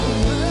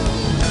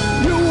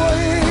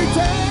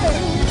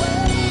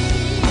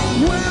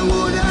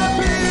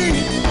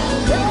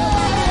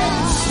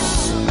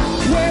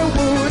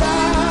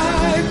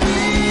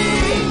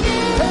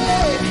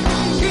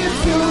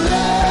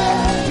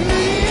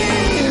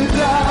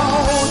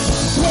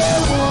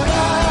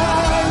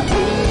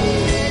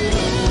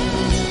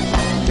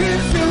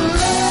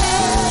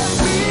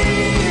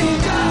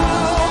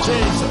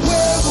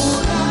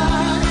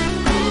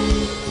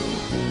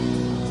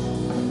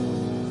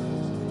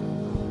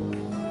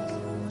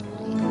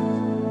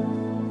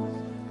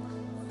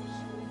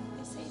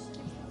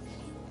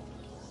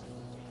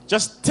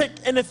Just take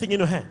anything in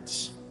your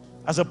hands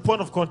as a point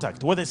of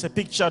contact, whether it's a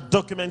picture,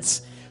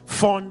 documents,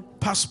 phone,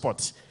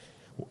 passport,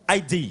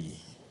 ID.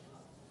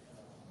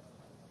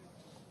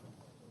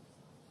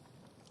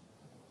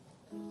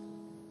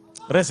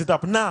 Raise it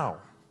up now.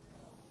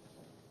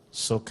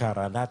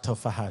 Sokaranato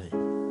Fahari.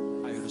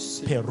 I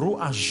receive. Peru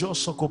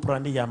ajoso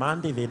koprani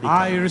yamande vedika.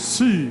 I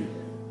receive.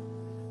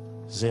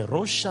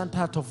 Zero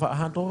shantato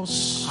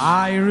fahandos.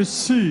 I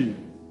receive.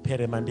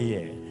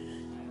 Peremandie.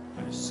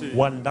 I receive.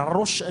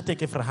 Wandarosh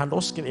eteke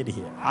frahandos ke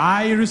here.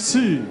 I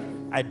receive.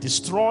 I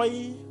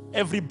destroy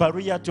every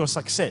barrier to your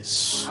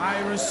success.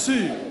 I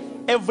receive.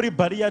 Every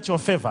barrier to your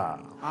favor.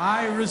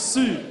 I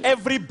receive.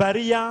 Every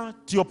barrier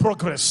to your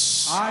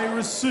progress. I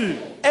receive.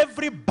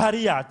 Every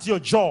barrier to your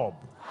job.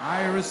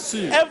 I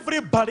receive.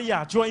 Every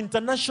barrier to your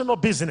international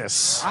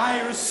business.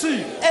 I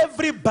receive.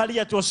 Every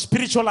barrier to your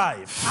spiritual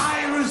life.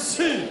 I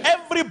receive.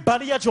 Every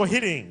barrier to your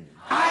healing.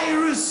 I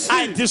receive.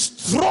 I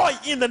destroy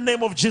in the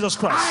name of Jesus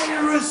Christ.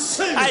 I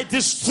receive. I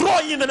destroy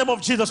in the name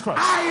of Jesus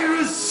Christ. I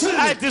receive.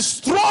 I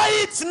destroy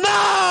it now.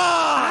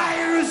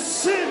 I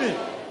receive it.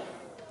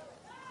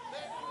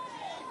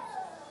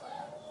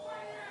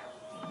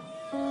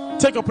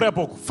 Take your prayer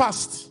book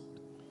fast.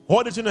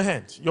 Hold it in your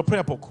hand. Your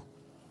prayer book.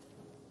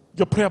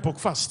 Your prayer book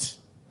fast.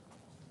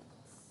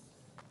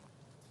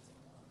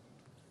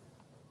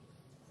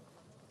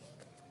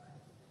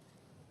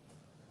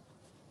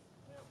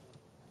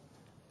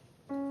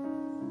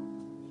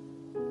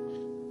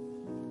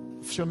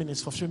 For a few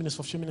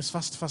minutes,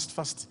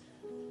 fast.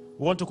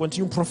 We want to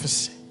continue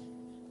prophecy.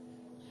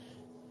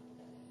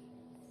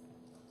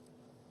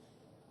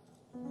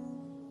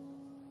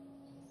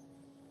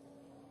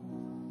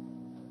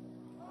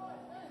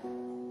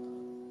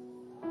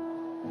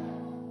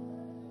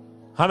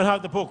 How many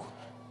have the book?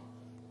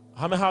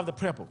 How many have the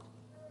prayer book?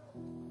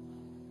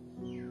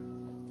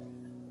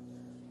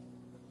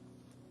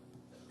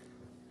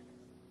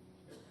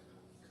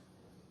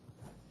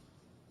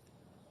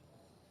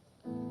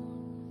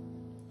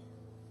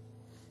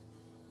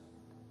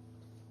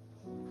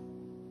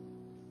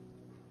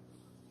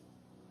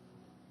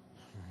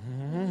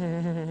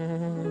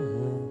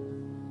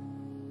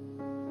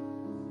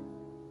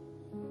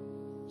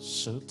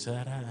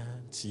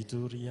 Sutaran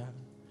Tidurian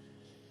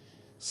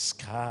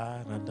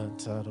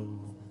Skarandataro.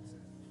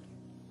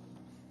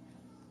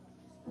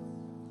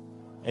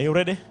 Are you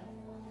ready?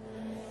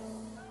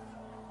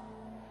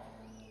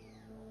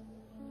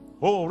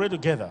 Oh, read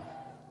together.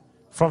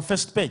 From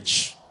first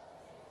page.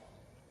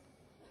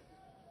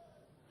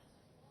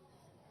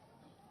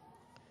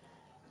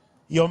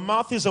 Your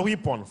mouth is a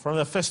weapon from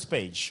the first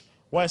page.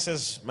 Where it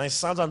says, my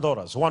sons and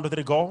daughters. 1, 2,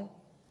 3, go.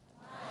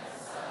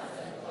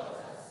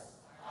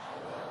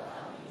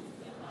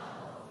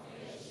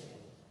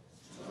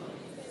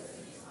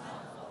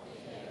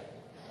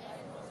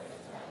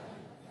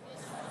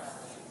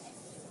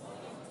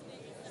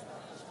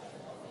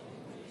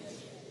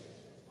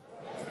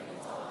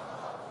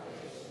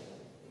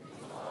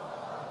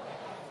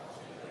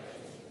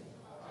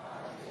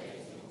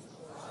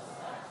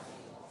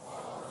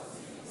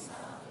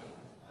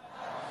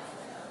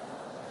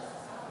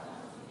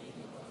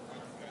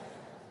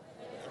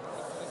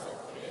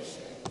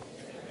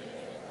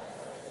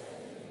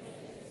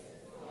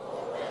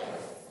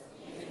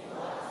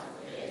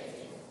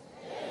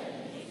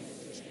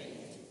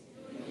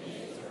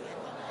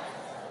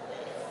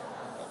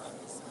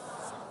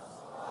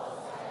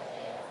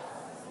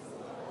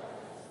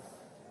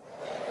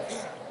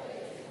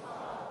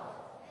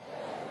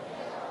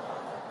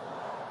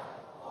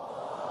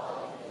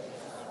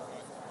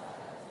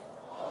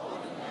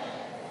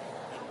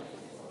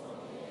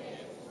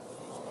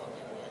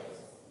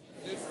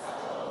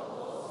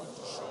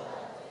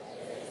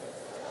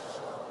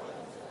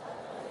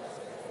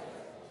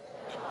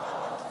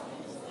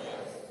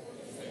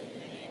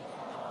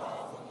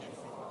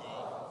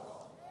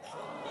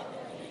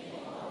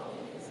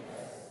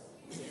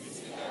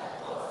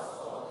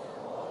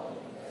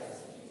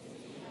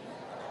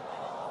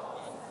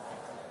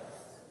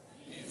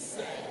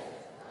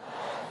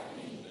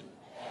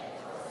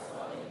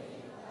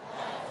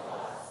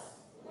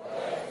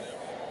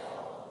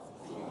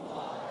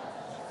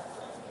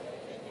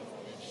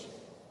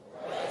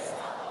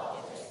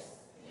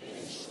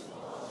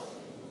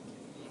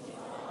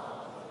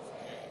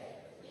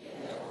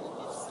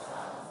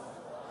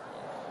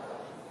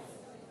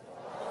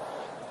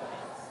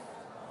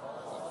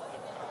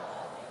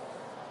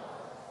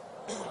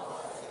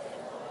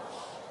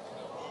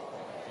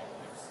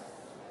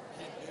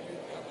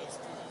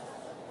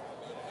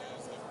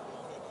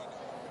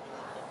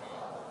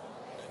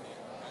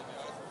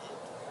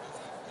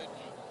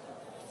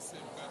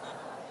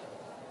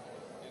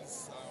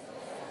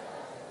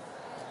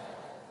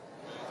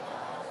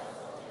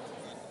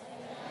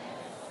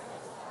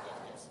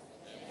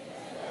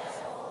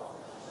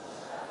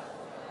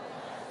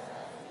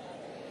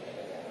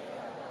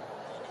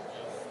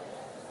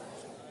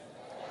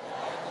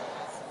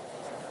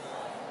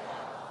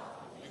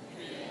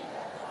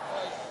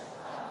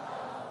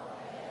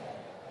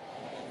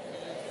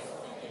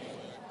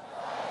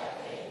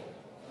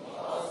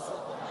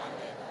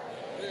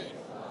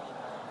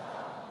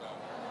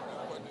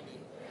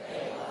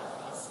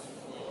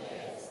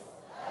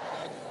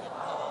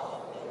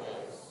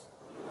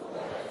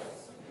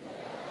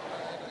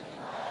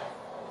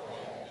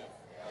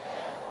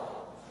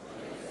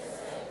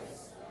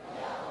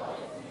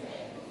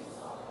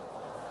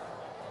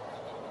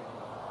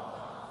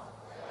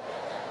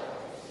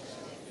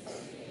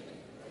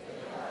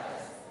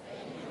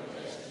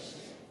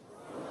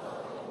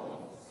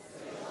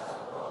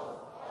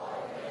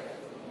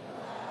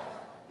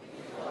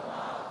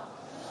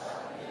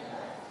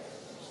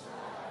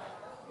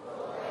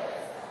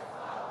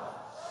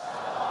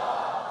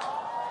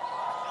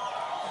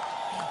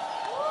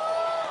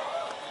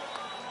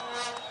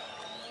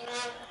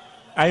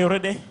 Are you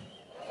ready?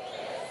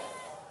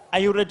 Are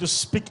you ready to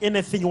speak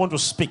anything you want to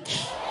speak?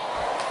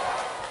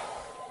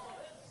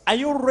 Are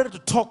you ready to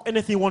talk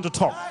anything you want to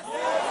talk?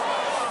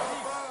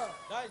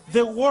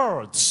 The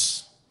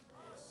words.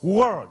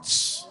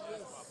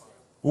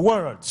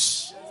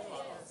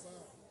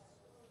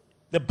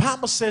 The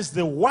Bible says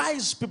the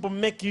wise people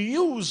make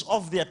use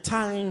of their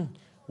time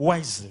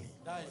wisely.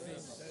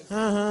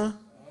 The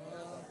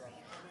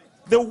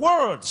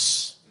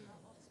words,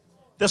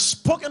 the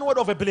spoken word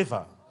of a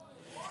believer,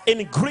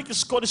 in Greek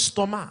it's called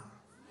stoma.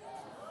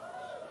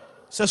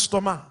 It says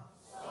stoma,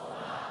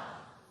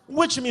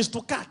 which means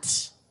to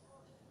cut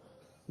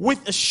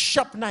with a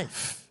sharp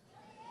knife.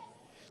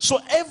 So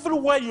every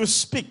word you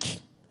speak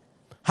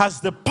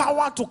has the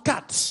power to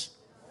cut.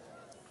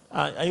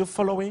 Are you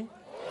following?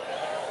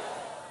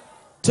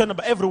 Tell them,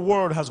 every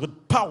word has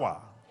got power.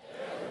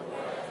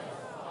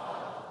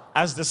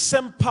 As the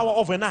same power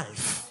of a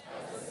knife.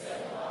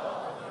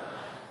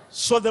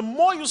 So the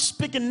more you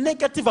speak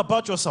negative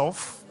about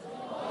yourself,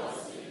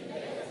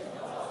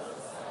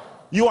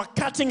 you are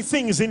cutting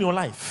things in your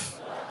life.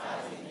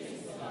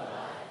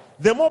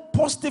 The more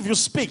positive you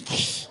speak,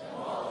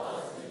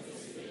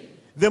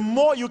 the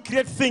more you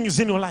create things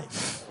in your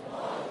life.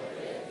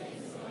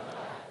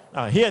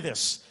 Now hear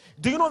this.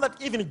 Do you know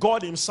that even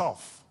God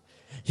himself,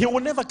 he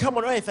will never come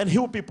on earth and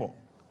heal people.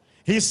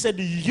 He said,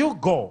 you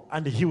go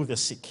and heal the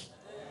sick.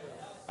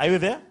 Are you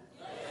there?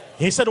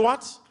 He said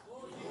what?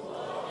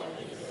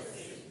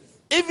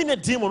 Even a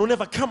demon will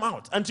never come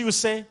out until you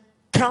say,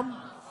 come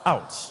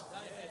out.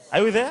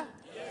 Are you there?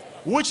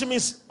 Which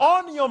means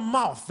on your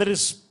mouth there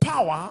is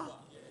power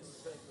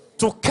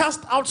to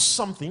cast out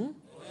something.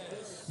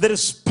 There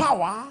is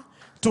power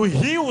to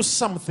heal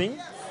something.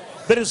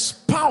 There is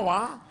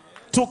power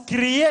to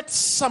create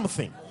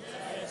something.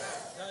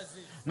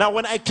 Now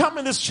when I come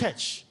in this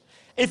church,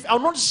 if I'll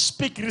not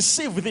speak,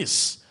 receive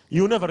this,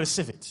 you'll never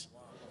receive it.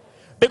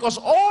 Because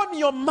on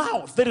your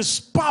mouth there is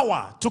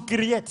power to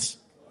create.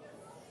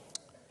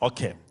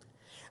 Okay.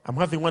 I'm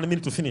having 1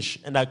 minute to finish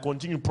and I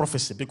continue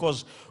prophecy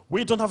because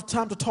we don't have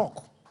time to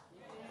talk.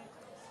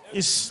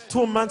 It's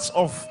 2 months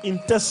of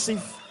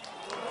intensive.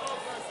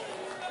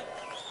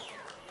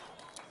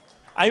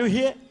 Are you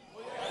here?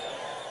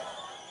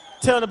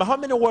 Tell them how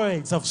many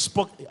words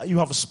you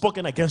have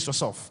spoken against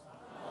yourself.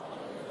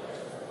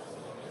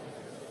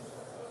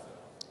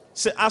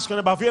 Say, ask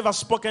them, have you ever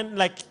spoken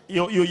like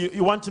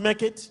you want to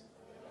make it?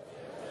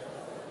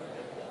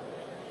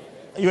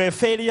 You're a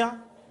failure.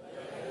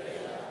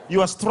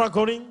 You are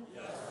struggling.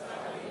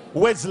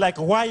 Words like,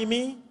 why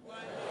me?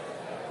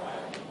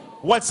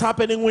 What's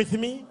happening with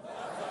me?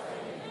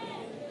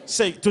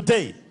 Say,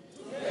 today,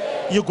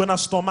 you're gonna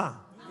stoma.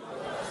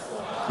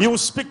 You will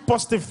speak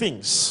positive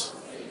things.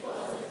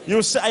 You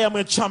will say, I am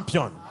a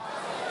champion.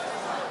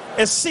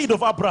 A seed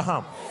of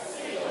Abraham.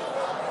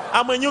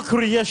 I'm a new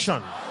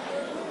creation.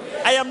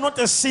 I am not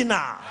a sinner.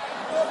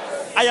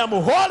 I am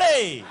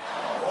holy.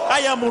 I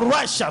am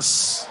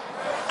righteous.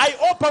 I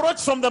operate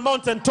from the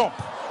mountaintop.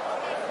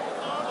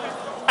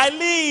 I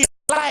live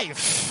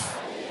life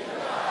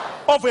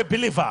of a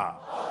believer.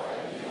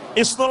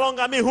 It's no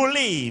longer me who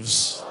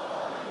lives,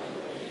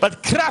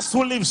 but Christ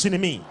who lives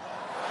in me.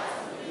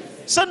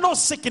 So no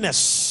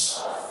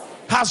sickness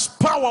has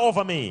power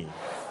over me.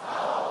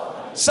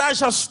 So I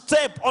shall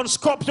step on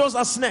scorpions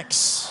and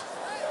snakes.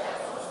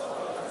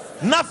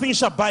 Nothing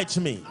shall bite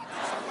me.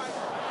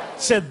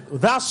 Said,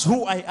 that's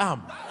who I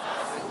am.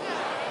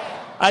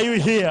 Are you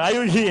here? Are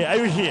you here? Are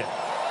you here?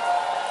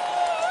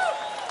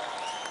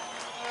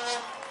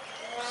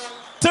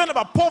 Tell them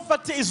about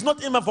poverty is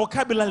not in my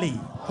vocabulary.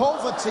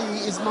 Poverty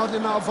is not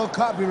in our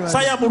vocabulary. So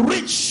I am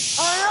rich.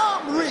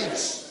 I am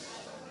rich.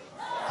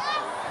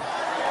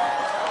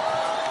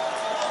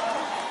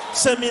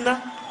 Say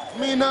Mina.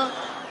 Mina.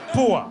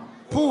 Poor.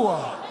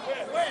 Poor.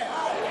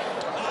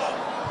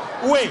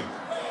 Wait.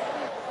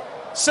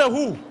 Say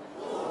who?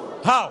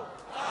 How?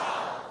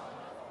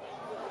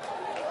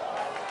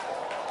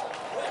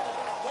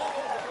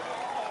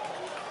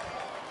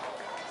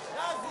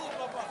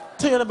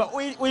 Tell you about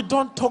we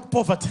don't talk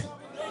poverty.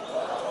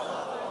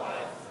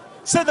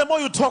 Say the more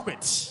you talk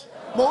it,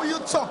 more you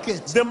talk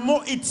it, the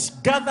more it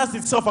gathers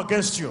itself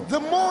against you. The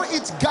more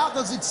it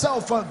gathers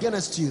itself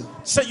against you.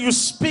 Say you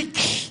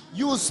speak.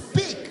 You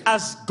speak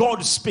as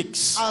God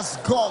speaks. As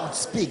God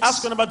speaks.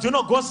 Ask them about, do you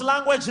know God's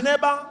language,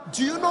 neighbor?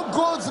 Do you know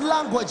God's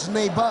language,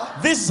 neighbor?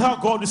 This is how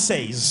God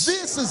says.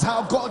 This is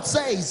how God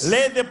says.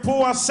 Let the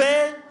poor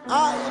say,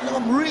 I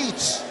am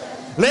rich.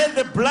 Let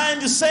the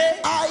blind say,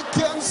 I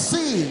can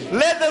see.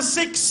 Let the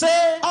sick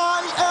say,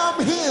 I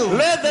am healed.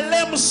 Let the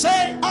lame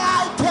say,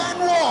 I can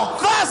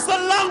walk. That's the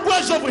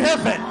language of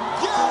heaven.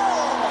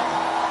 Yeah.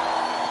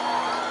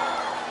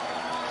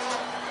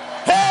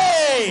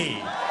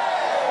 Hey,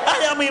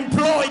 I am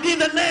employed in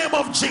the name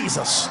of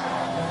Jesus.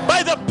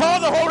 By the power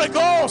of the Holy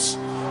Ghost,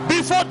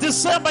 before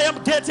December I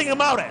am getting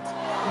married.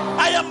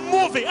 I am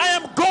moving. I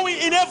am going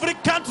in every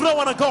country I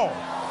want to go.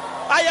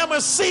 I am a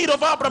seed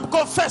of Abraham.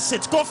 Confess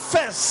it.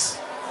 Confess.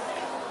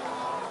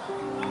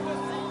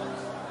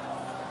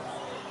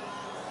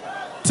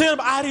 Tell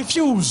them, I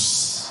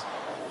refuse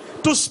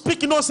to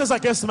speak nonsense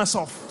against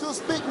myself. To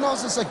speak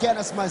nonsense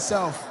against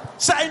myself.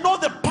 Say, I know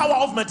the power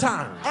of my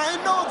tongue. I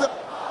know the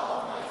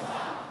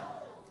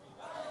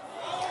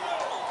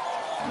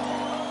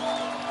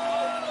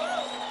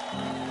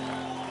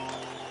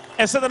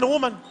And said that the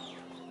woman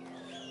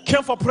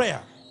came for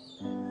prayer.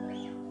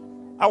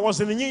 I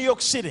was in New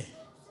York City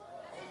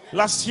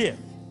last year,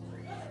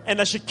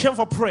 and she came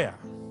for prayer.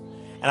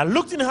 And I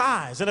looked in her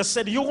eyes and I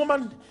said, you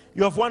woman,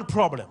 you have one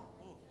problem.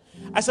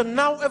 I said,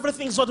 now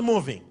everything's not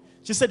moving.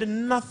 She said,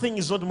 nothing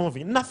is not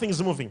moving. Nothing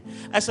is moving.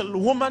 I said,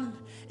 woman,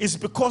 it's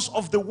because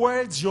of the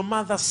words your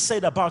mother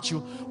said about you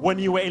when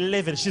you were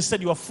 11. She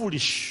said you are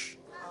foolish.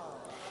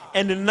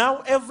 And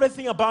now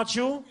everything about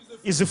you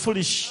is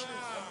foolish.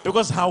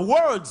 Because her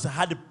words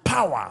had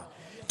power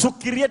to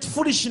create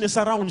foolishness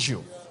around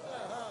you.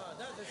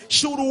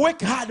 She would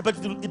work hard, but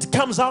it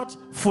comes out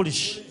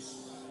foolish.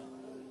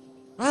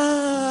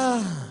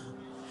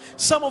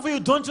 Some of you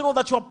don't know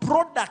that you are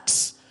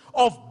products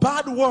of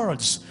bad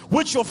words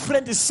which your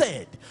friend has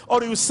said,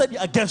 or you said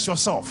against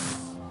yourself.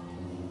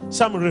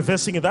 So I'm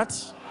reversing that.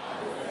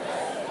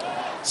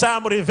 So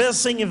I'm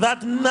reversing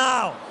that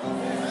now.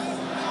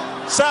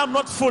 So I'm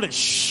not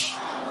foolish.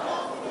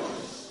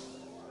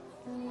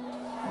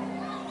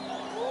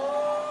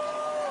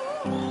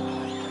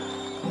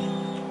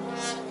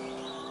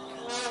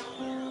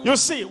 You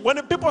see, when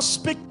people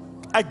speak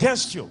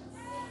against you,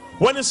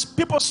 when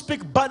people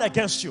speak bad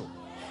against you,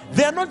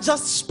 they are not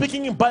just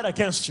speaking bad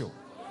against you.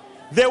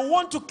 They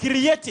want to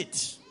create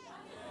it.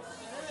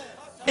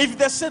 If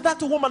they say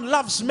that woman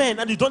loves men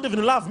and you don't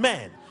even love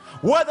men,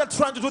 what they're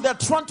trying to do, they're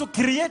trying to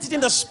create it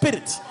in the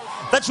spirit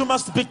that you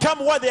must become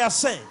what they are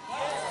saying.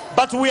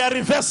 But we are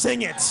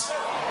reversing it.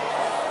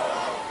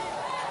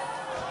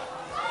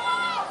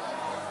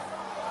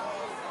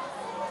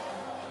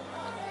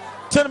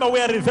 Tell them we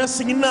are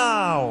reversing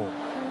now.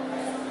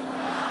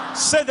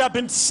 Say they have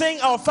been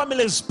saying our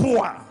family is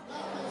poor.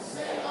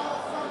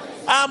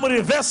 I'm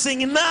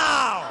reversing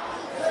now.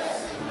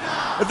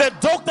 The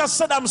doctor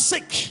said I'm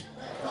sick.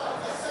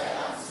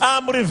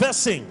 I'm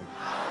reversing.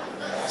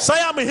 Say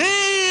I'm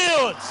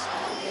healed.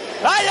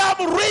 I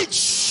am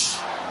rich.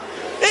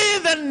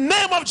 In the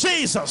name of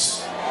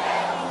Jesus.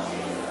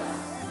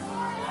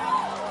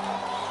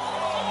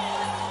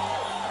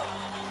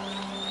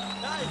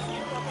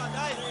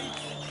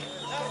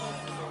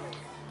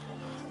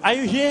 Are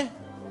you here?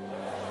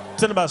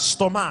 Tell me about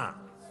stoma.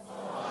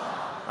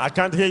 I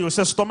can't hear you.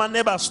 Say stoma,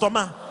 neighbor,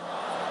 stoma.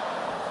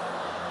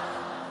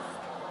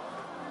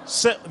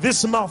 Say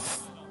this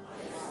mouth.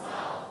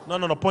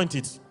 No, point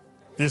it.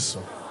 This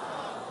one.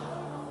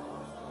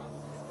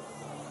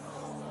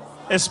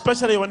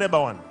 Especially your neighbor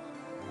one.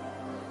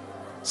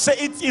 Say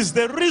it is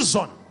the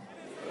reason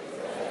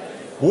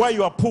why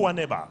you are poor,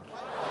 neighbor.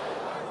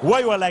 Why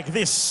you are like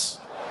this.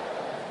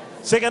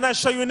 Say, can I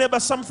show you, neighbor,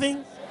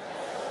 something?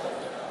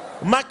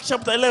 Mark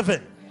chapter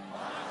 11,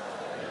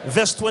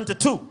 verse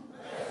 22,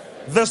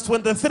 verse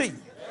 23,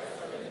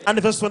 and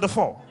verse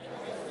 24.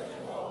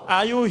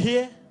 Are you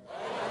here?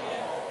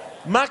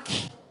 Mark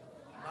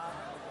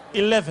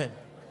 11.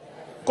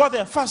 Go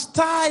there. First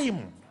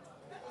time.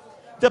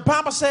 The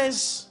Bible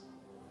says,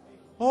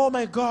 oh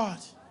my God.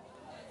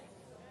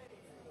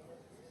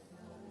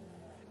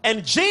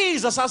 And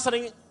Jesus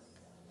answering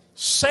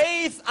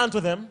saith unto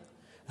them,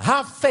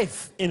 have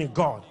faith in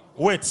God.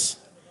 Wait.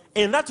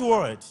 In that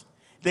word,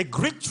 the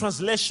Greek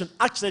translation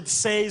actually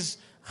says,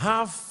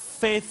 have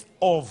faith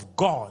of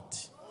God.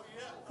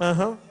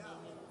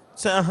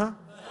 Say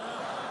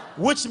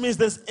which means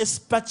there's a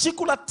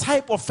particular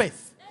type of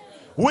faith.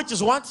 Which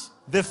is what?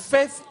 The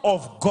faith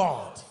of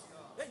God.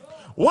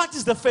 What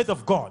is the faith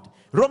of God?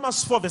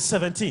 Romans 4 verse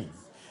 17.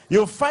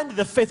 You'll find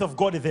the faith of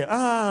God there.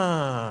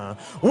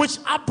 Which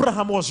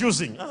Abraham was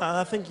using.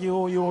 I think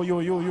you.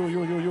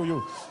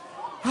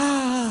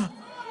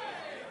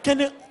 Can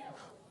you?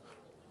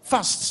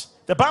 First.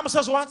 The Bible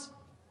says what?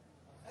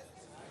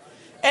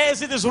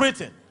 As it is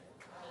written,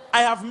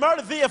 I have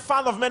made thee a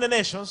father of many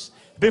nations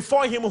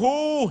before him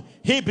who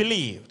he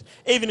believed,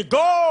 even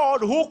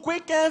God who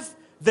quicketh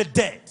the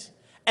dead,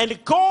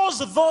 and calls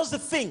those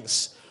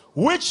things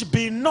which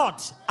be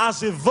not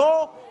as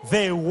though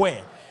they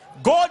were.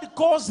 God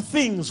calls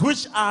things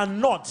which are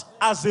not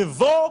as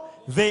though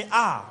they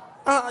are.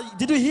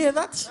 Did you hear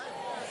that?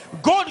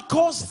 God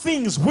calls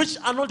things which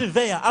are not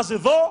there as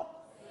though.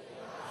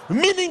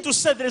 Meaning to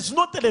say there is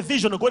no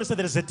television, God says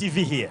there is a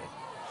TV here.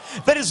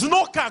 There is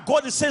no car,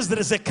 God says there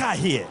is a car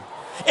here.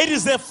 It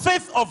is the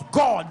faith of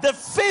God. The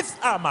faith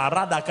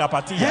Amarada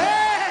Kapati.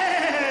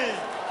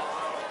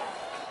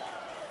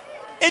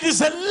 It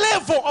is a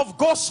level of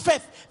God's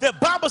faith. The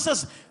Bible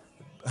says,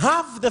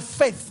 have the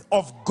faith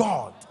of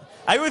God.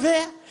 Are you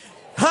there?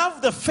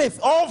 Have the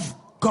faith of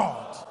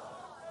God.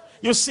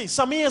 You see,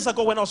 some years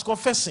ago when I was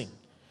confessing,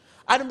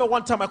 I remember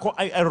one time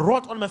I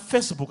wrote on my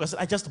Facebook, I said,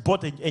 I just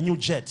bought a new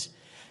jet.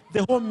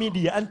 The whole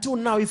media, until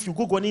now, if you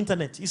Google on the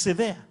internet, it's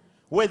there.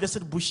 Where they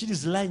said Bushiri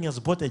is lying, has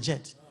bought a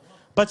jet.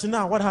 But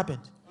now, what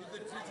happened?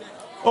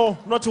 Oh,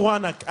 not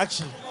one,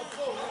 actually.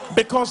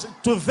 Because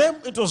to them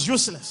it was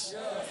useless.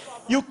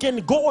 You can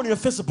go on your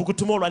Facebook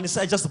tomorrow and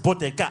say, I just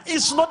bought a car.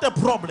 It's not a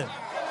problem.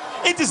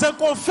 It is a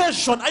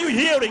confession. Are you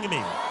hearing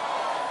me?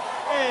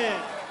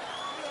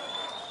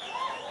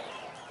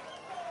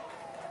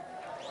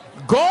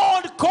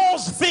 God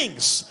calls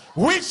things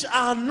which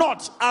are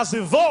not as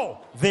though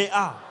they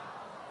are.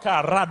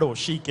 Carado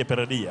shike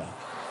peradia.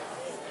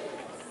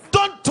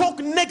 Don't talk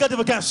negative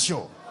against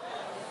you.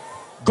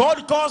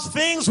 God calls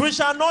things which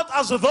are not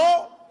as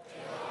though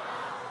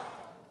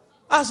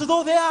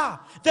they are.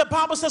 The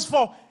Bible says,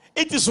 for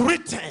it is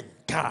written.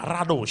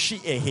 Carado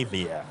shike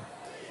hevia.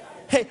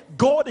 Hey,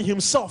 God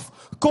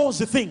himself calls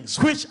the things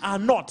which are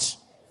not.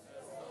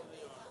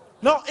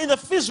 Now, in the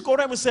physical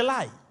realm, it's a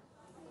lie.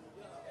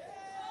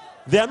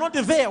 They are not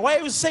there. Why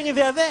are you saying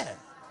they are there?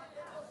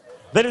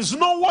 There is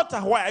no water.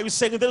 Why are you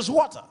saying there is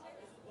water?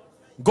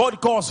 God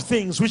calls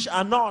things which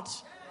are not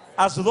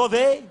as though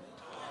they.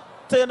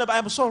 Tell your neighbor, I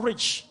am so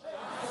rich.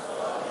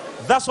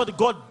 That's what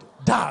God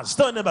does.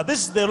 Tell your neighbor,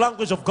 this is the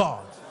language of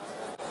God.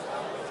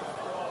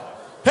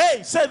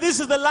 Hey, say this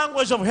is the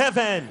language of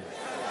heaven.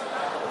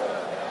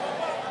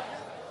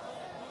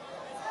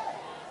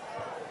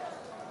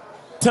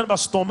 Tell about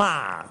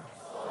stoma.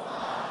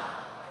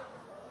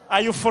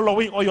 Are you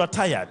following or you are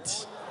tired?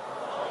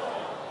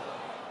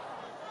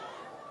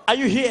 Are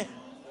you here?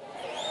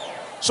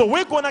 So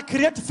we're going to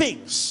create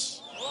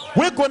things.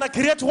 We're going to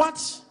create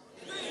what?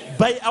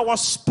 By our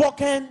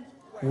spoken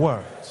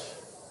word.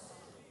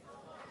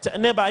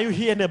 Neighbor, are you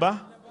here,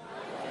 neighbor?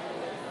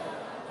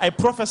 I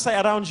prophesy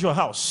around your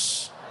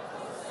house.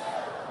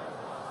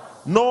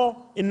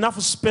 No enough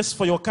space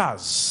for your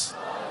cars.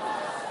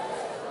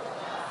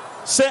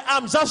 Say,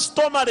 I'm just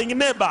stomaring,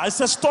 neighbor. I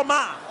say,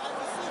 stoma.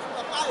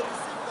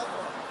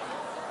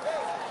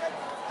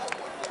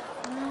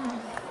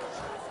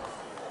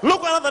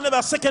 Look at another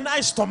neighbor, second eye,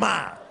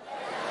 stoma.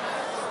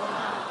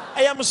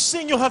 I am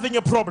seeing you having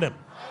a problem.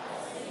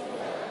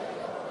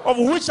 Of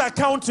which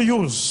account to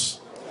use?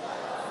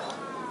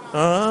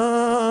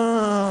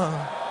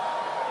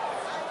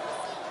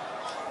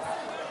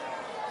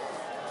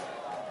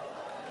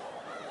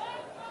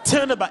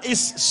 Tell neighbor,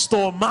 it's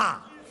stoma.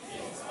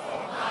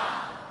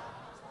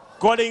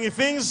 Calling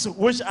things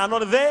which are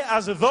not there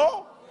as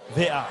though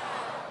they are.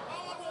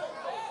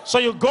 So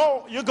you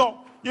go.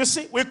 You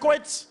see, we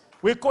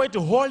call it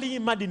holy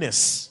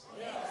madness.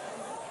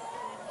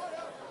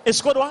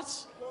 It's called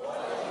what?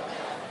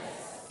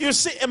 You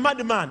see a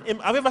madman.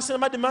 Have you ever seen a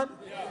madman?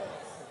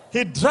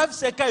 He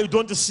drives a car you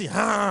don't see.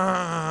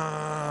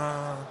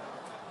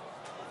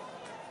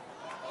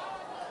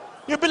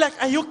 You'll be like,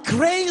 are you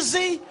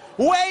crazy?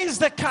 Where is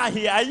the car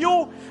here?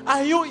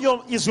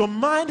 Is your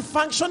mind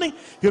functioning?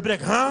 You'll be like,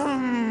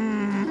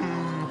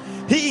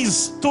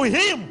 to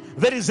him,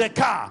 there is a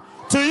car.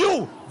 To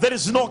you, there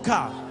is no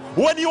car.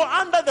 When you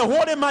are under the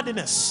holy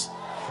madness,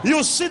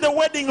 you see the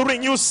wedding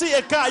ring, you see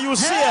a car, you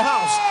see a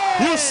house,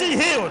 you see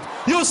healed,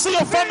 you see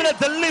your family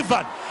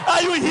delivered.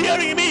 Are you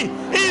hearing me?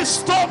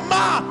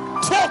 Istoma,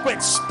 talk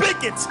it,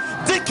 speak it,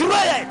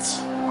 declare it.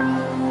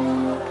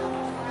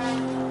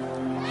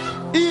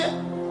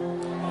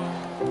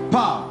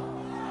 Power.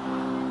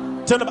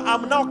 Tell them,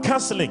 I'm now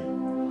canceling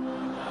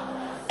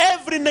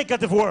every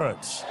negative word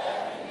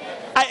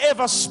I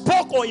ever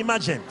spoke or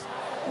imagined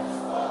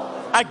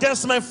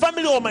against my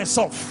family or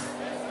myself.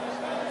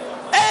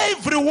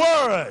 Every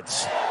word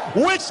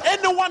which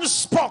anyone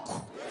spoke,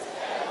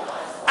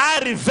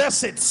 I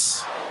reverse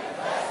it.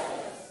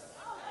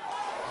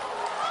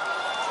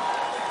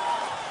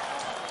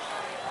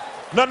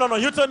 No.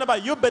 You tell them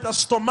about, you better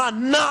stoma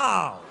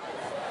now.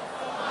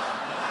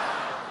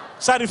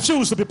 So I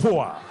refuse to be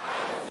poor.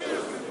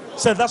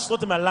 Say, that's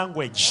not my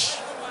language.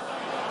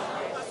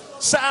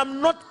 Say,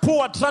 I'm not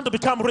poor trying to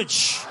become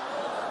rich.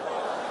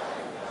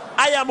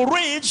 I am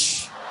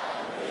rich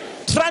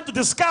trying to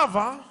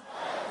discover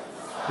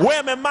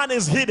where my money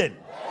is hidden.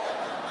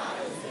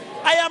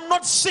 I am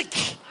not sick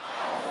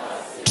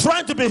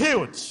trying to be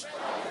healed.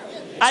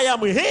 I am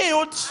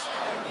healed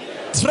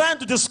trying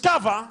to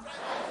discover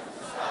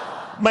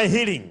my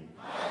healing.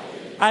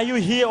 Are you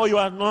here or you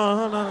are?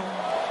 No.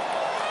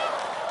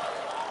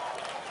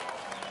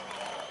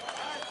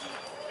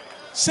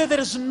 Say, there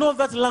is no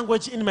that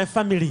language in my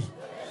family.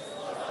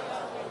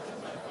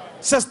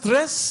 Say,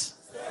 stress.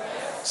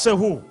 Say,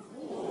 who?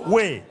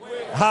 Where?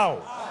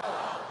 How?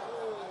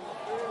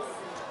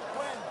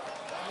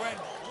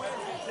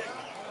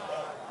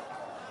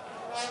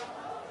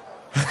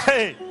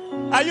 Hey,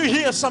 are you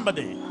here,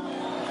 somebody?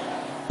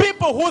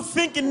 People who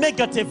think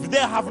negative, they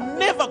have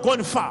never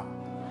gone far.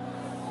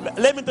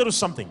 Let me tell you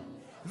something.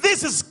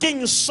 This is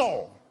King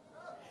Saul.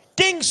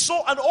 King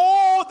Saul and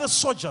all the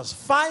soldiers,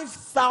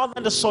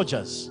 5,000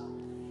 soldiers.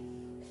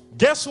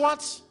 Guess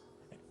what?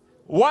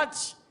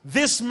 What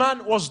this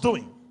man was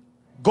doing,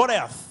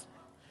 Goliath,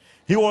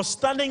 he was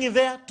standing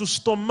there to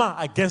stoma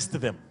against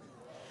them.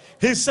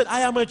 He said,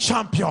 I am a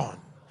champion.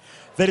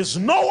 There is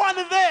no one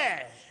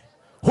there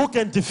who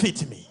can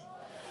defeat me.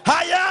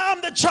 I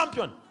am the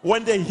champion.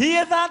 When they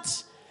hear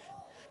that,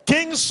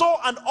 King Saul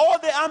and all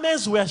the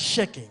armies were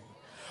shaking.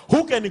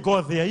 Who can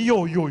go there?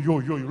 Yo.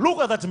 Look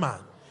at that man.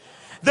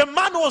 The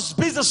man was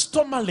busy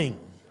stumbling.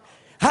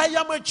 I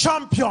am a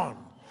champion.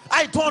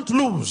 I don't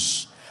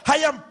lose. I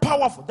am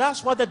powerful.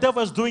 That's what the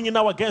devil is doing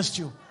now against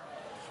you.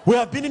 We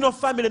have been in your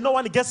family. No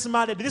one gets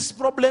married. This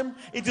problem,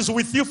 it is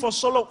with you for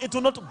so long. It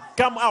will not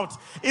come out.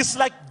 It's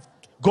like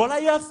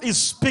Goliath is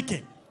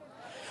speaking.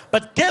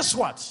 But guess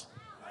what?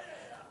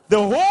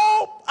 The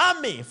whole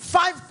army,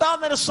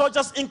 5,000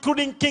 soldiers,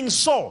 including King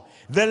Saul,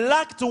 they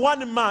lacked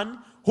one man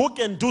who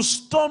can do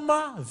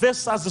stoma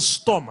versus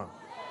stoma.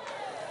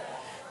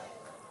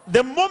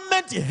 The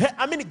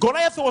moment,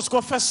 Goliath was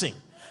confessing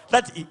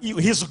that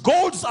his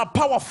gods are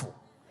powerful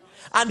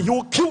and he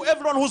will kill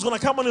everyone who's going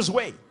to come on his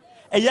way.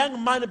 A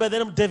young man by the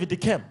name of David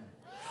came,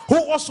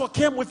 who also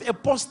came with a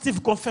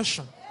positive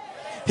confession.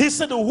 He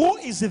said, who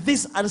is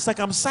this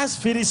uncircumcised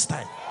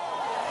Philistine?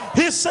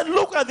 He said,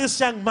 look at this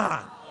young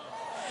man.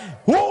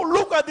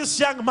 Look at this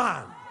young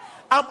man.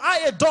 Am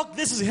I a dog?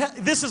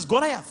 This is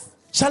Goliath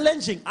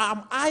challenging.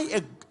 Am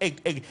I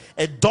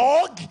a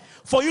dog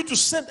for you to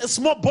send a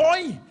small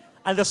boy?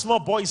 And the small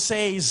boy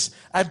says,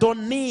 I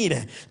don't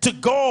need to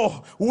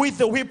go with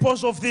the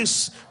weapons of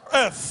this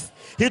earth.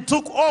 He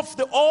took off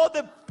all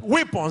the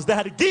weapons they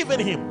had given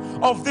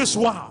him of this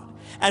world.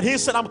 And he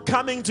said, I'm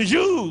coming to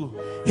you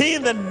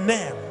in the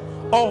name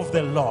of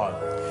the Lord.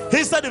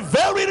 He said,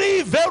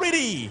 verily,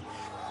 verily,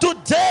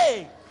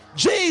 today,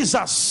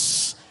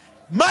 Jesus,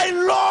 my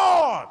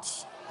Lord.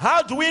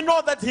 How do we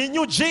know that he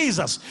knew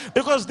Jesus?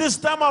 Because this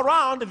time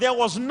around, there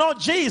was no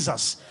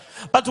Jesus.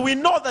 But we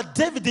know that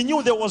David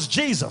knew there was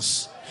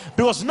Jesus.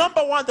 Because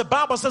number one, the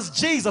Bible says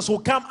Jesus will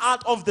come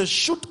out of the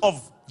shoot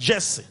of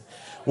Jesse,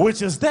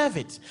 which is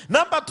David.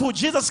 Number two,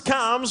 Jesus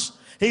comes,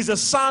 he's a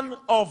son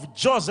of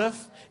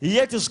Joseph,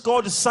 yet is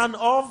called the son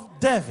of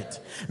David.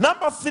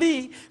 Number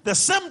three, the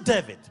same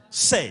David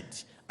said,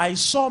 I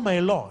saw my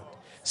Lord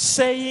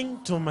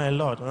saying to my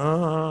Lord,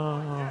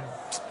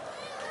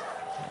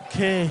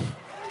 okay.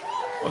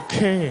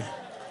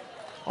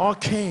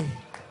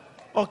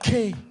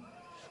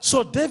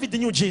 So David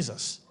knew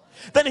Jesus.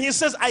 Then he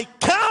says, I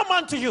come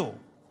unto you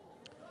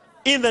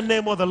in the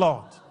name of the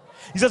Lord.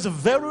 He says,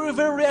 very,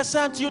 very I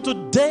say unto you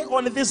today,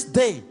 on this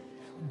day,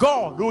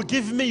 God will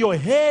give me your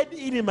head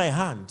in my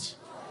hand.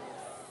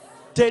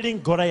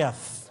 Telling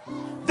Goliath,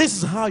 this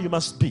is how you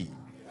must be.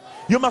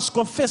 You must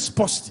confess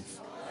positive.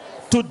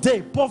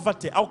 Today,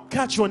 poverty, I'll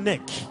cut your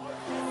neck.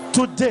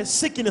 Today,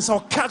 sickness,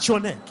 I'll cut your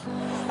neck.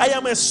 I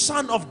am a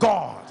son of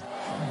God,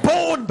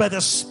 born by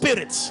the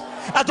Spirit.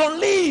 I don't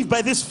live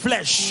by this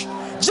flesh.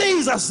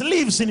 Jesus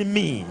lives in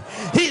me.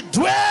 He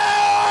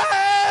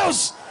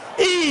dwells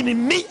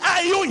in me.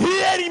 Are you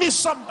hearing me,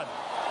 somebody?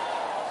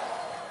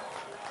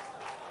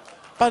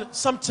 But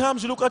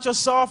sometimes you look at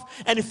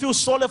yourself and you feel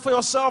sorry for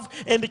yourself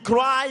and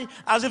cry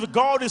as if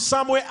God is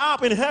somewhere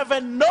up in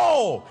heaven.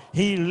 No,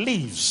 he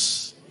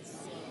lives.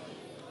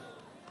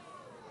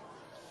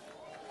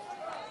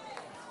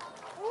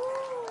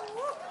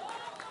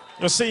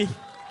 You see,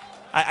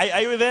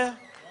 are you there?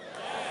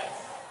 Yes.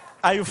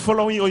 Are you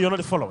following or you're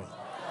not following?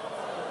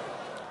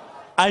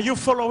 Are you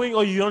following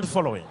or you're not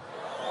following?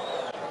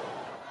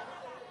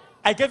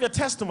 I gave you a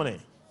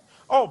testimony.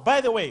 Oh, by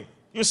the way,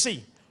 you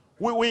see,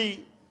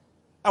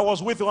 I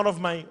was with one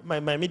of my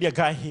media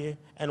guy here,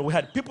 and we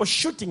had people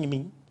shooting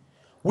me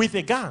with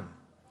a gun.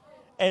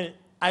 And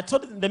I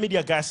told the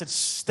media guy, I said,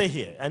 stay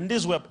here. And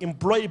these were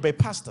employed by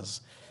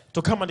pastors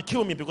to come and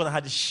kill me because I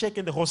had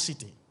shaken the whole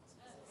city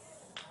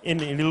in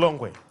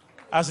Lilongwe,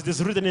 as it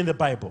is written in the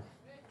Bible,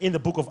 in the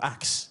book of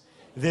Acts.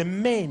 The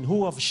men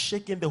who have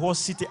shaken the whole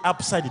city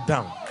upside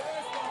down.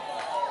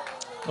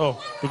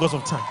 Oh, because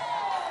of time.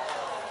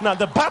 Now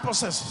the Bible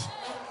says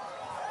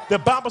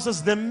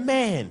the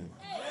men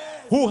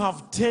who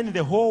have turned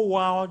the whole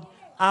world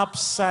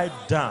upside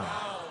down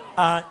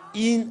are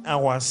in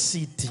our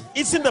city.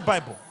 It's in the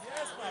Bible.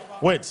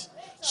 Wait.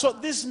 So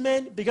this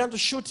man began to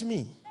shoot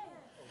me.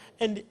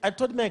 And I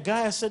told my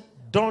guy, I said,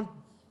 don't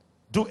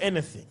do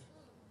anything.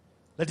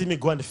 Let me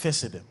go and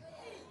face them.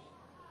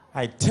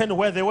 I turned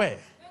where they were.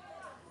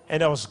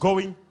 And I was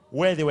going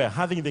where they were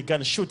having the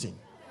gun shooting.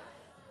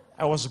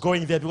 I was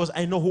going there because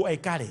I know who I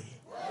carry.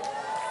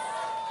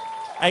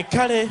 I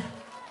carry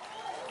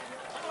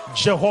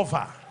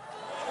Jehovah,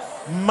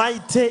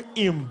 mighty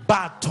in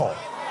battle.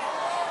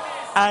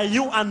 Are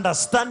you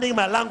understanding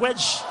my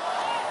language?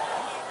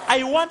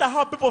 I wonder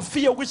how people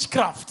fear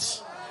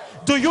witchcraft.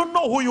 Do you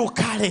know who you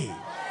carry?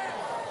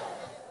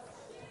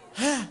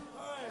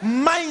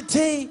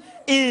 Mighty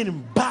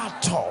in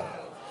battle.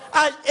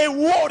 A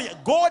warrior.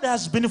 God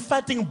has been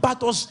fighting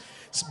battles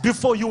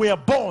before you were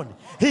born.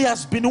 He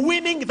has been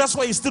winning. That's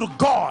why he's still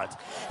God.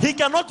 He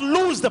cannot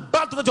lose the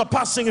battle that you're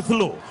passing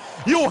through.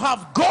 You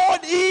have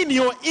God in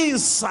your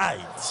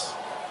inside.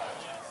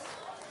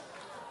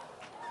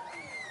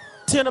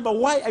 Tell your neighbor,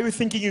 why are you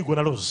thinking you're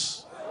going to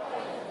lose?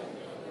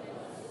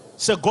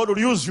 Say, God will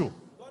use you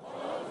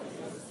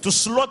to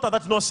slaughter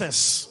that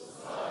nonsense.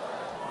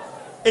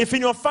 If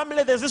in your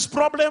family there's this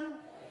problem,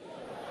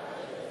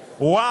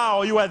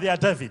 wow, you are there,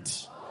 David.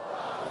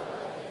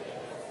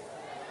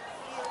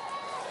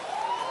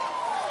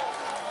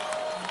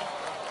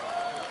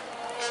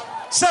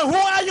 Say, who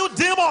are you,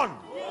 demon?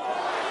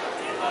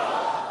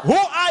 Who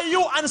are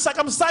you,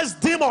 uncircumcised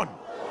demon?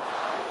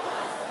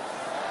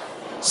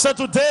 Say,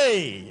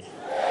 today,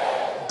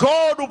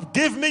 God will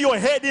give me your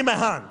head in my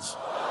hand.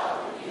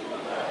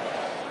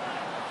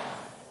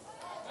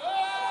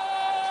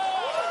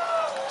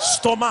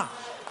 Stoma.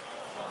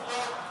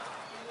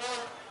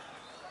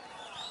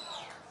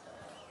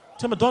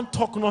 Tell me, don't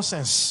talk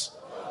nonsense.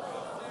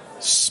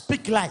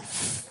 Speak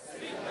life.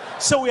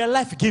 Say, we are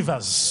life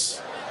givers.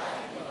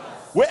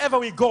 Wherever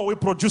we go, we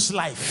produce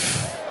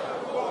life.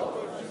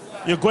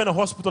 You go in a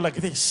hospital like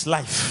this,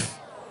 life.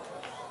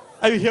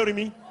 Are you hearing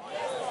me?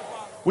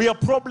 We are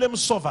problem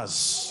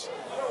solvers.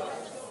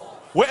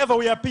 Wherever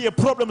we appear,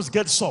 problems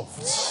get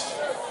solved.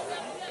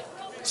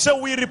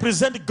 So we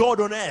represent God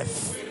on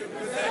earth.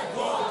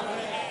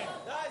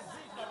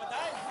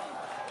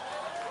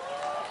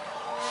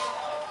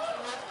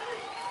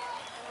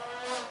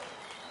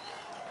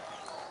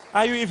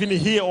 Are you even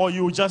here, or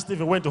you just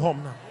even went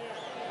home now?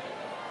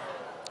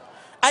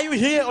 Are you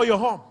here or you're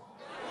home?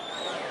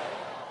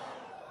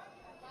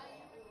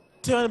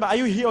 Tell me, are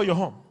you here or you're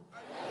home?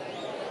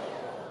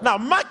 Now,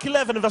 Mark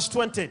 11 verse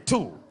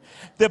 22.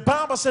 The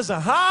Bible says,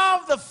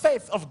 have the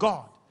faith of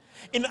God.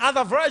 In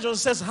other versions,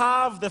 it says,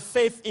 have the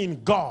faith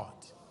in God.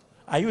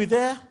 Are you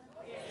there?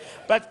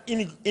 But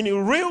in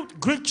real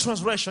Greek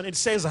translation, it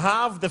says,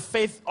 have the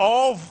faith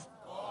of,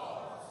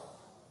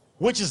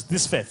 which is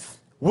this faith,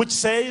 which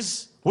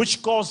says,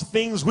 which calls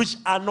things which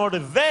are not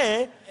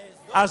there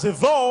as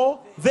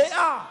though they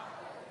are.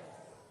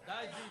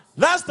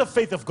 That's the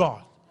faith of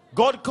God.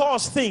 God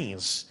calls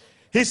things.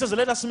 He says,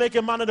 let us make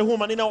a man and a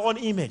woman in our own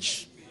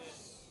image.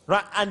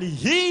 Right? And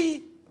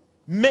he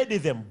made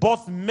them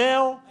both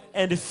male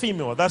and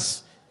female.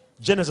 That's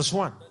Genesis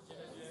 1.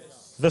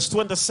 Verse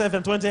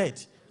 27,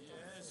 28.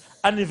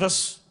 And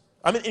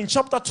in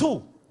chapter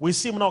 2, we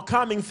see him now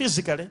coming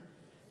physically,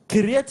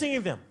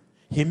 creating them.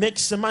 He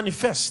makes them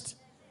manifest.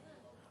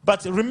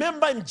 But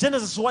remember in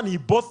Genesis 1, he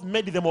both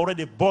made them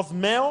already, both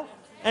male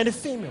and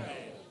female.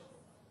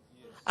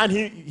 And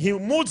he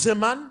moves a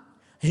man.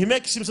 He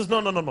makes him, says,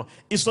 no.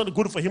 It's not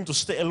good for him to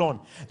stay alone.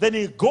 Then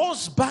he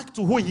goes back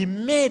to who he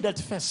made at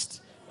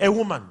first, a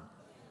woman.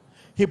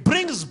 He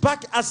brings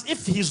back as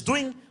if he's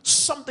doing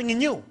something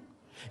new.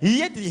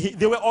 Yet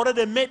they were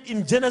already made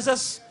in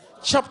Genesis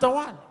chapter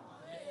 1.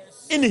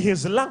 In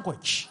his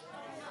language.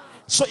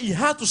 So he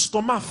had to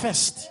stoma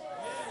first.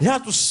 He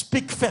had to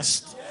speak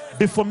first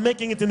before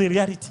making it in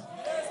reality.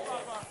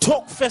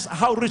 Talk first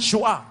how rich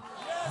you are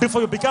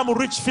before you become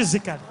rich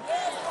physically.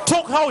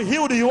 Talk how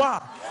healed you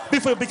are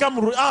before you become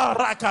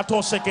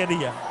rakato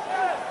sekeria.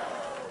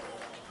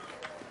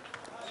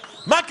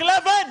 Mark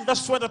 11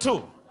 verse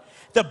 22.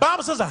 The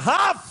Bible says,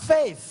 have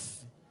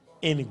faith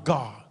in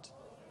God.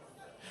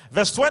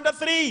 Verse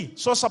 23,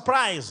 so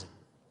surprising.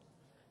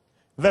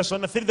 Verse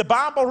 23, the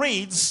Bible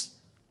reads,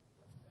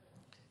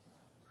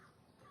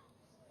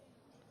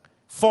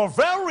 for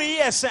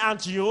verily I say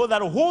unto you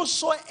that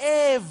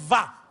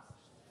whosoever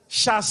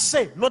shall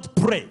say, not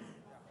pray,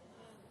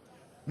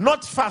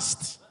 not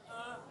fast,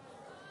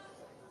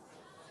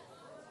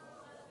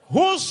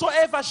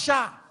 whosoever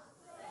shall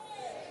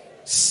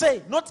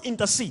say, not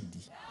intercede,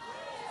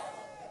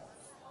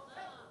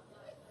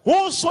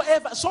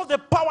 whosoever, so the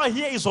power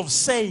here is of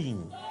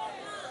saying,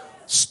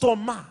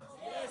 stoma,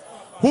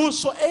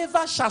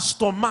 whosoever shall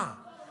stoma,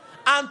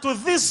 unto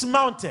this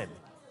mountain,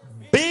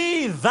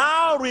 be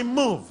thou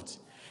removed,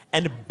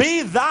 and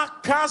be thou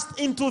cast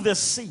into the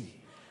sea,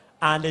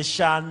 and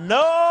shall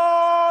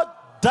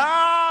not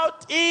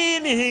doubt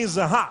in his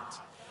heart,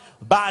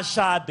 but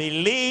shall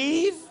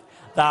believe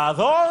that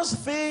those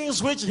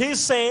things which he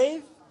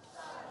saith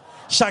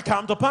shall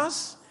come to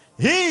pass.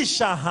 He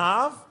shall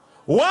have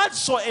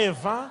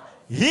whatsoever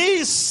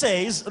he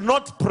says,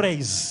 not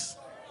praise.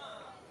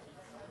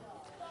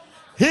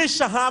 He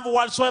shall have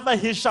whatsoever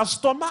he shall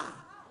stoma.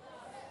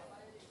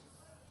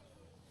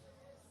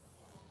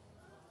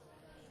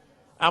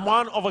 I'm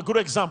one of a good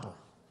example.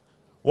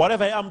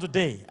 Whatever I am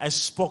today, I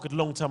spoke it a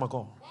long time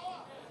ago.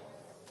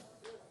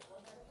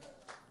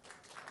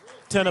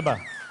 Tell about,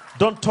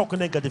 don't talk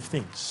negative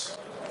things.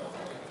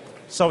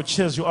 So I'll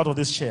chase you out of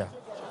this chair.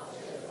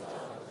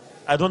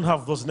 I don't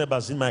have those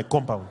neighbors in my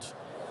compound.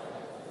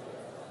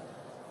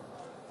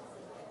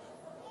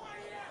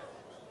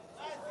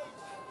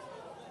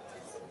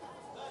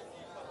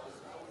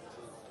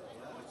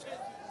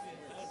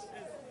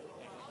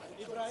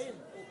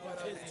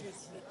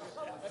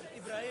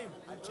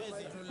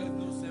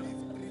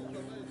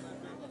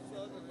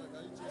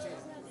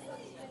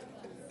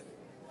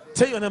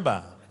 Tell your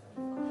neighbor,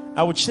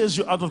 I will chase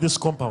you out of this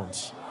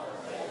compound.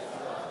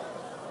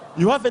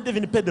 You haven't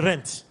even paid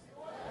rent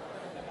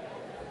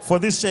for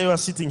this chair you are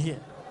sitting here.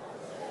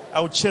 I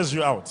will chase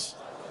you out.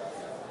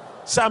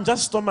 So I'm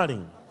just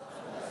stammering,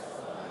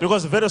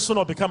 because very soon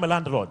I'll become a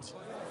landlord.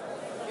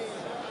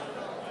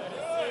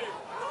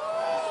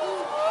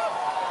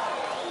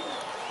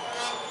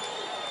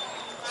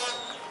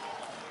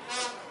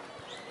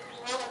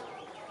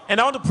 And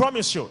I want to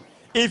promise you,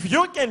 if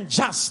you can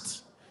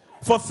just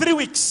for 3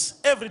 weeks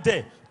every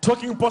day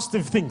talking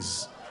positive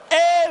things.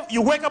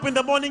 You wake up in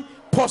the morning,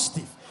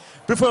 positive.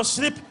 Before you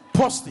sleep,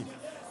 positive.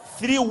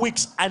 3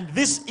 weeks, and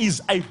this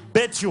is, I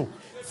bet you,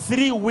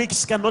 3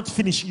 weeks cannot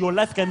finish. Your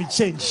life can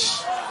change.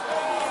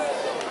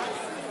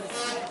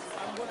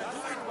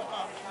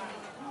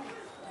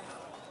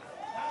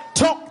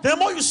 Talk. The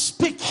more you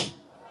speak,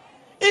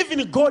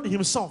 even God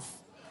himself,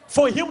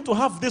 for him to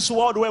have this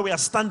world where we are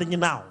standing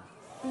now,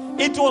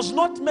 it was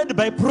not made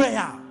by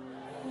prayer.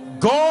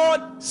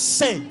 God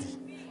said,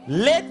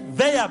 let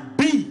there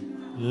be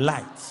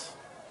light.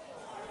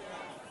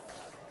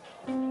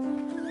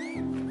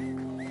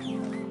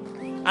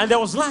 And there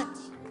was light.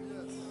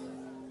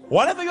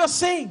 Whatever you're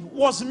saying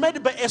was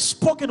made by a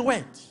spoken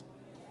word.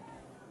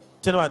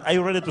 Tell me what, are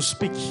you ready to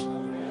speak?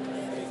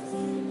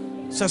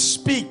 Say,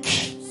 speak.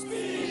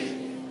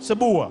 Say,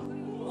 Bua.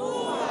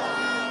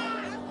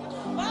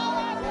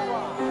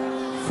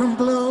 From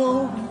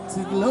glory to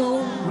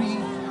glory,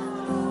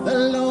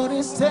 the Lord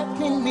is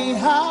taking me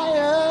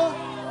higher.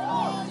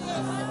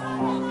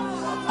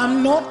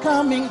 I'm not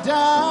coming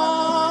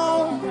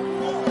down.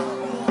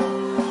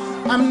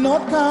 I'm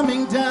not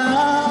coming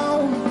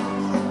down.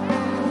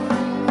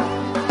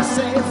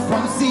 Say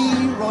from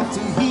zero to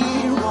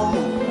hero,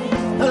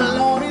 the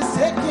Lord is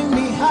taking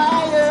me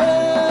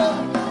higher.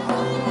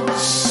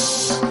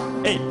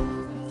 Hey.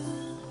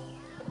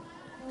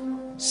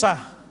 Sir.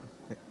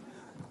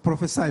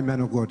 Prophesy,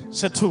 man of God.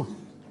 Say 2.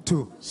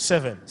 2.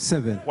 7.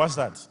 7. What's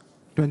that?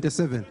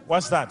 27.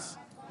 What's that?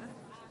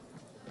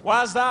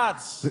 What's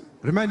that?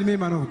 Remind me,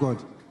 man of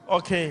God.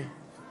 Okay.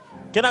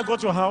 Can I go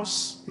to your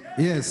house?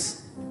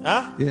 Yes.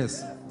 Huh?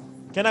 Yes.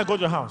 Can I go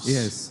to your house?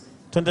 Yes.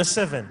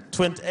 27,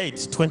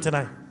 28,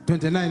 29.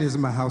 29 is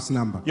my house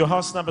number. Your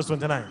house number is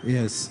 29?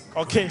 Yes.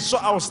 Okay, so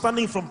I was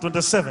standing from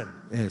 27.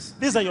 Yes.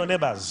 These are your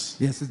neighbors.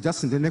 Yes, it's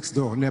just in the next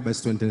door. Neighbor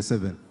is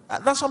 27.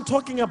 That's what I'm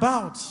talking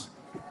about.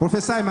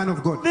 Prophesy, man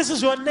of God. This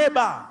is your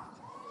neighbor.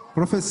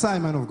 Prophesy,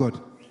 man of God.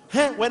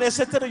 Hey, when I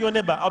say tell your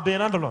neighbor, I'll be a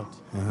landlord.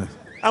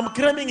 I'm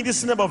claiming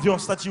this neighbor of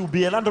yours that you'll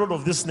be a landlord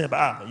of this neighbor.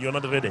 Ah, you're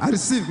not ready. I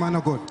receive, man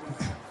of God.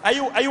 Are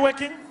you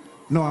working?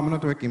 No, I'm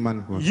not working, man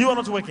of God. You are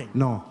not working?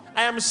 No.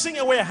 I am seeing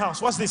a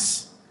warehouse. What's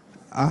this?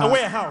 A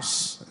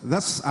warehouse.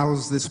 I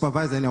was the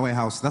supervisor in a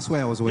warehouse. That's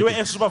where I was You working.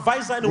 were a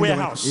supervisor in a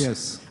warehouse?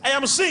 Yes. I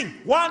am seeing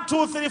 1,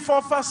 2, 3,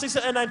 4, 5, 6,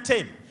 7, 8, 9,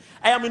 10.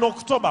 I am in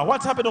October.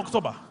 What happened in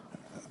October?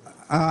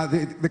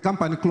 The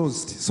company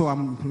closed, so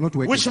I'm not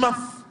working. Which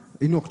month?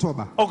 In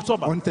October.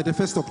 October. On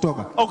 31st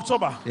October.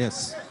 October.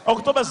 Yes.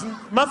 October's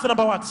month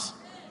number what?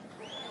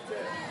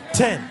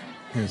 10.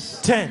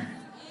 Yes. 10.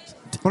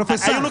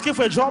 Professor. Are you looking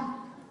for a job?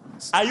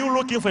 Are you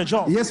looking for a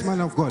job? Yes,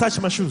 man of God. Touch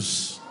my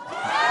shoes.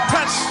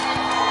 Touch.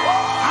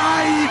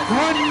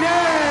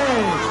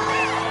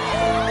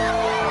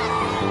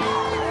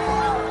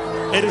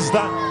 It is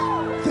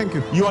done. Thank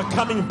you. You are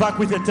coming back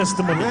with a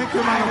testimony. Thank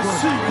you, man of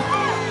God.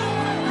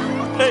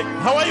 Hey,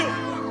 how are you?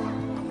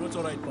 I'm not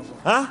all right, Papa.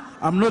 Huh?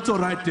 I'm not all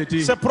right,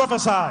 Teddy. Say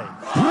prophesy.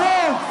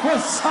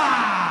 Prophesy.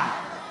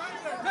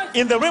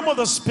 In the realm of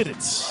the spirit.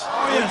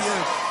 Oh, yes.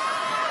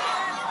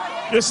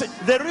 You see,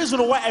 the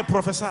reason why I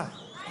prophesy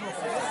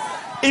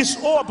is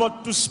all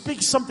about to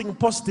speak something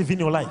positive in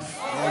your life.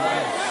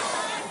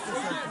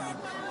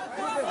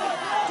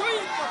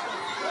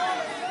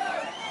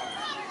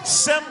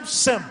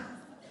 Same.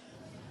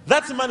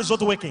 That man is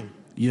not working.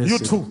 Yes, you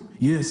Daddy. too.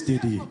 Yes,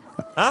 Daddy.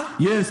 Huh?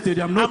 Yes,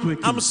 Daddy. I'm not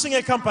working. I'm seeing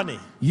a company.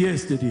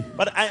 Yes, Daddy.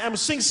 But I am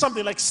seeing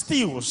something like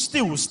steel.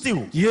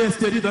 Yes,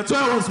 Daddy. That's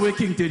why I was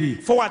working, Daddy.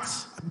 For what?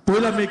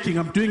 Boiler making.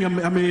 I'm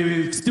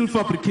a steel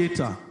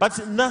fabricator.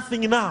 But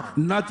nothing now.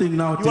 Nothing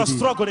now, Daddy. You are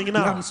struggling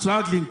now. I'm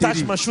struggling, Touch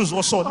Daddy. my shoes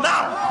also.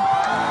 Now.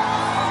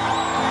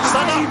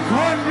 Stand up.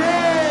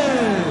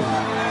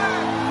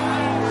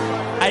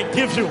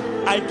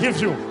 I give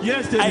you.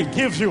 Yes, Daddy. I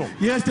give you.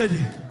 Yes, Daddy.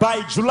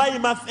 By July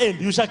month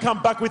end, you shall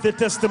come back with a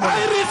testimony.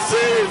 I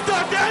receive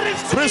that. I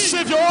receive.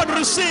 Receive your own.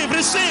 Receive.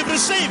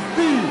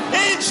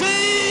 In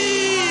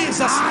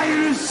Jesus. I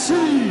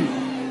receive.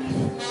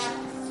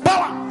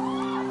 Power.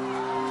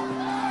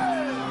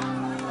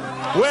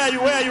 Where are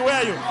you?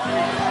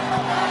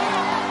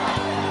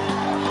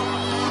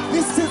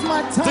 This is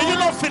my time. Do you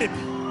know Philip?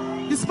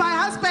 It's my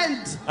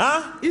husband.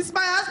 Huh? It's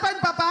my husband,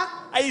 Papa.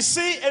 I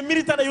see a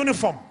military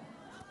uniform.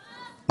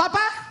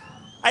 Papa,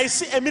 I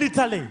see a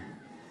military.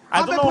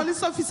 I'm a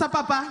police officer,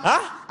 Papa.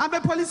 Huh? I'm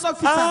a police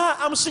officer.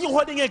 I'm seeing you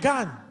holding a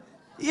gun.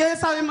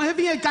 Yes, I'm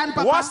having a gun,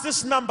 Papa. What's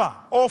this number?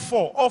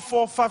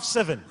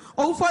 0457.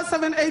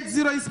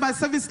 04780 is my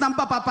service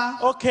number, Papa.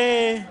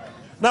 Okay.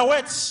 Now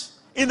wait.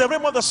 In the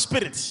realm of the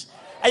spirit,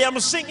 I am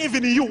seeing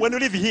even you, when you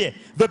live here,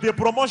 there'll be a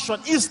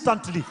promotion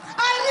instantly.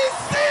 I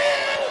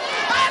receive,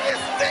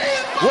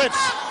 Papa. Wait.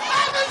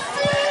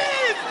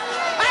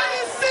 I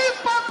receive,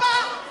 Papa.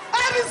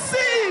 I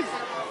receive.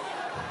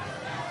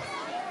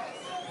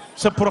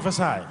 So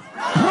prophesy.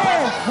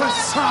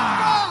 Prophesy.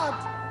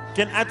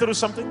 Can I tell you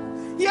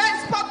something?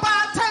 Yes,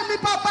 Papa. Tell me,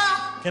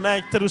 Papa. Can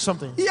I tell you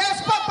something?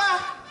 Yes,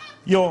 Papa.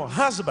 Your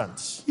husband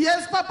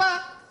Yes,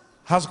 Papa.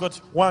 has got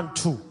 1,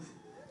 2.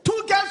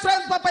 2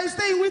 girlfriends, Papa. He's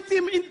staying with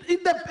him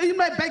in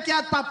my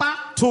backyard,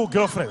 Papa. 2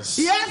 girlfriends.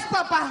 Yes,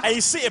 Papa. I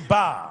see a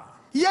bar.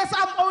 Yes,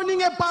 I'm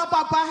owning a bar,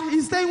 Papa.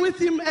 He's staying with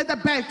him at the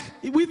back,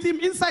 with him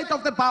inside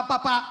of the bar,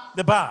 Papa.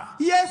 The bar.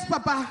 Yes,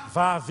 Papa.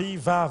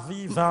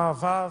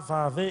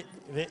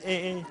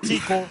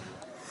 Tico.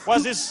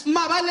 What's this?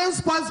 Mabaleng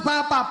Sports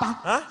Bar, Papa.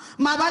 Huh?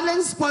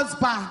 Mabaleng Sports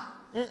Bar.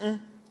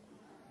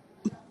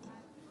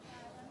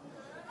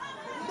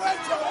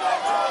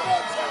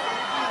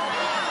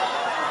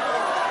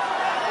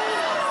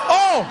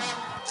 Oh,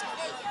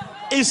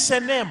 it's a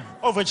name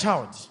of a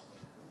child.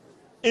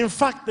 In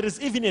fact, there is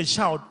even a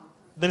child.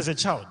 There is a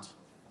child.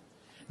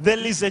 There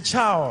is a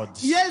child.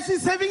 Yes,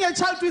 he's having a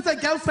child with a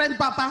girlfriend,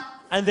 Papa.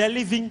 And they're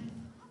living.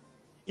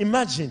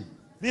 Imagine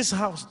this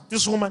house,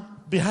 this woman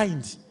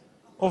behind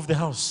of the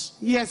house.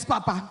 Yes,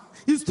 Papa.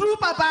 It's true,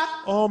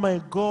 Papa. Oh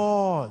my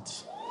God.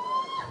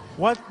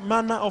 What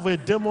manner of a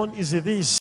demon is this?